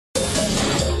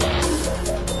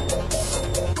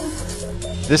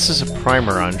This is a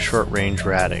primer on short-range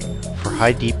ratting for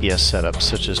high DPS setups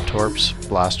such as torps,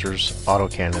 blasters,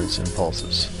 autocannons, and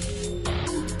pulses.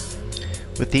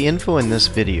 With the info in this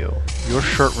video, your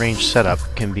short-range setup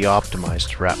can be optimized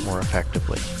to rat more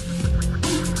effectively.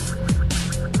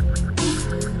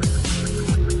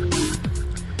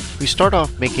 We start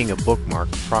off making a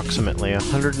bookmark approximately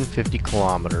 150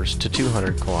 kilometers to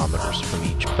 200 kilometers from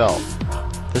each belt.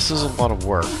 This is a lot of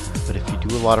work, but if you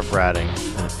do a lot of ratting,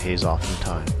 then it pays off in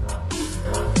time.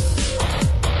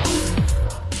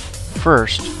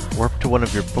 First, warp to one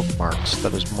of your bookmarks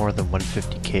that is more than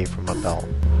 150k from a belt.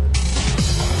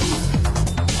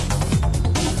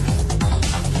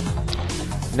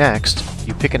 Next,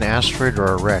 you pick an asteroid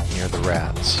or a wreck near the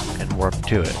rats, and warp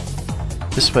to it.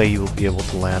 This way you will be able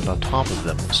to land on top of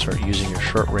them and start using your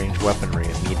short-range weaponry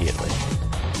immediately.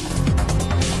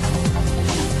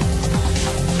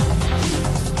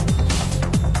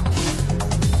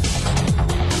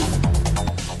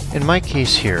 In my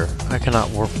case here, I cannot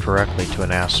warp directly to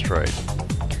an asteroid.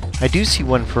 I do see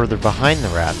one further behind the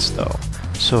rats though,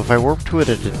 so if I warp to it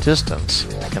at a distance,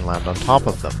 I can land on top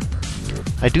of them.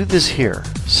 I do this here,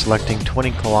 selecting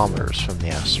 20 kilometers from the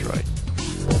asteroid.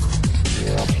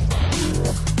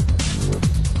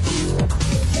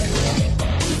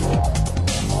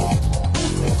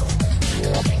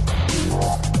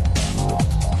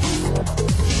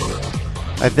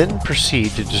 I then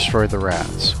proceed to destroy the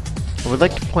rats. I would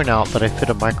like to point out that I fit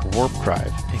a micro-warp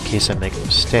drive in case I make a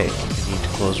mistake and need to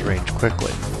close range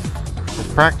quickly.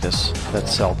 With practice, that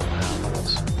seldom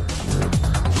happens.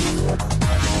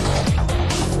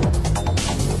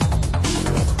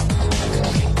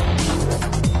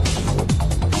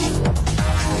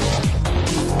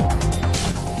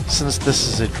 Since this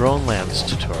is a dronelands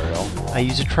tutorial, I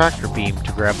use a tractor beam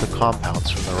to grab the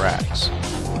compounds from the racks.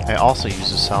 I also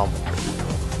use a salvager.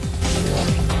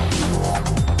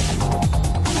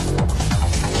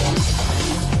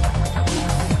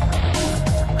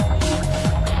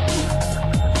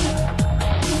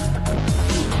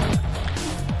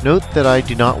 Note that I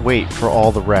do not wait for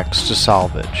all the wrecks to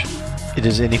salvage. It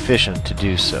is inefficient to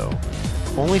do so.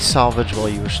 Only salvage while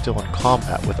you are still in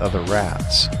combat with other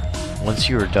rats. Once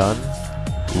you are done,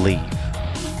 leave.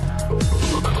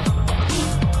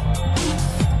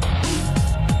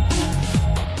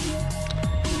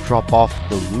 Drop off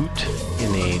the loot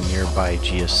in a nearby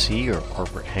GSC or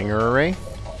corporate hangar array.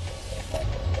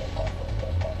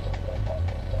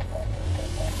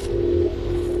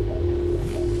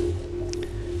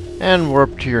 And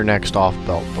warp to your next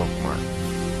off-belt bookmark.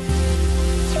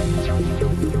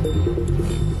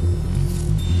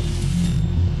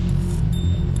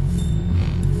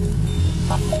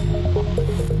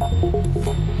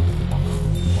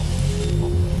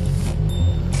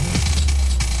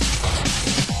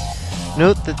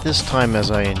 Note that this time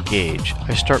as I engage,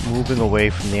 I start moving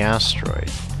away from the asteroid.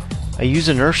 I use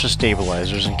inertia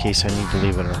stabilizers in case I need to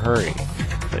leave in a hurry,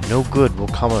 but no good will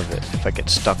come of it if I get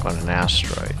stuck on an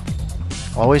asteroid.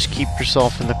 Always keep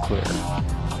yourself in the clear,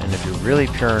 and if you're really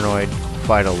paranoid,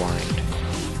 fight aligned.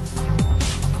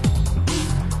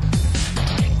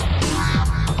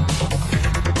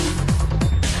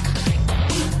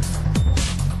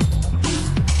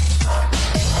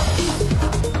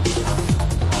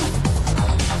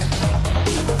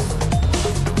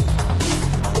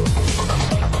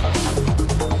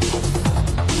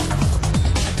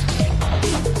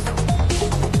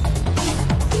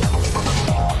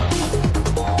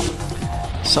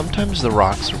 Sometimes the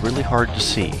rocks are really hard to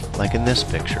see, like in this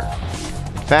picture.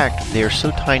 In fact, they are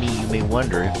so tiny you may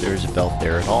wonder if there is a belt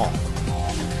there at all.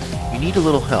 You need a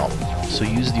little help, so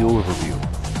use the overview.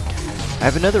 I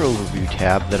have another overview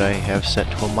tab that I have set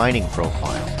to a mining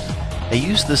profile. I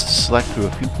use this to select through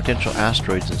a few potential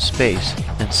asteroids in space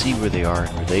and see where they are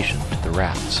in relation to the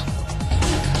rats.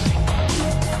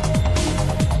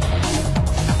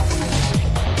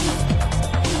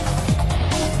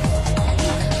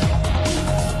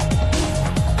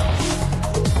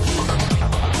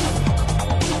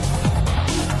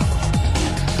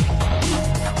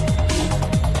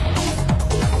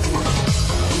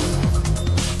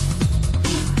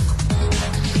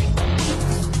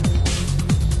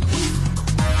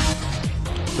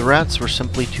 The rats were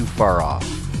simply too far off.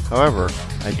 However,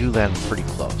 I do land pretty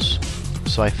close,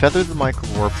 so I feather the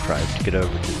micro-warp drive to get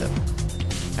over to them.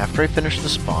 After I finish the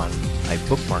spawn, I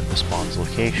bookmark the spawn's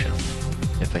location.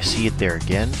 If I see it there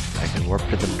again, I can warp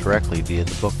to them directly via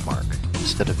the bookmark,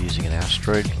 instead of using an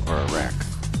asteroid or a wreck.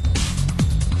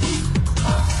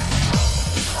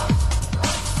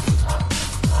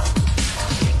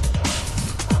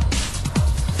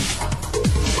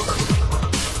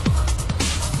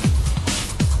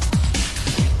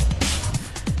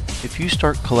 you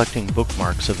start collecting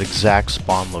bookmarks of exact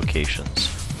spawn locations,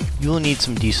 you will need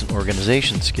some decent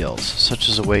organization skills, such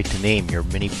as a way to name your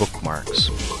mini bookmarks.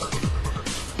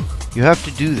 You have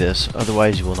to do this,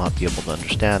 otherwise you will not be able to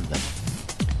understand them.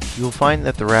 You will find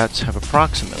that the rats have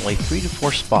approximately 3 to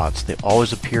 4 spots they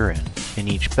always appear in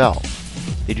each belt.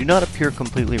 They do not appear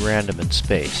completely random in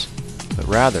space, but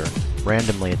rather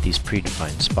randomly at these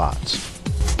predefined spots.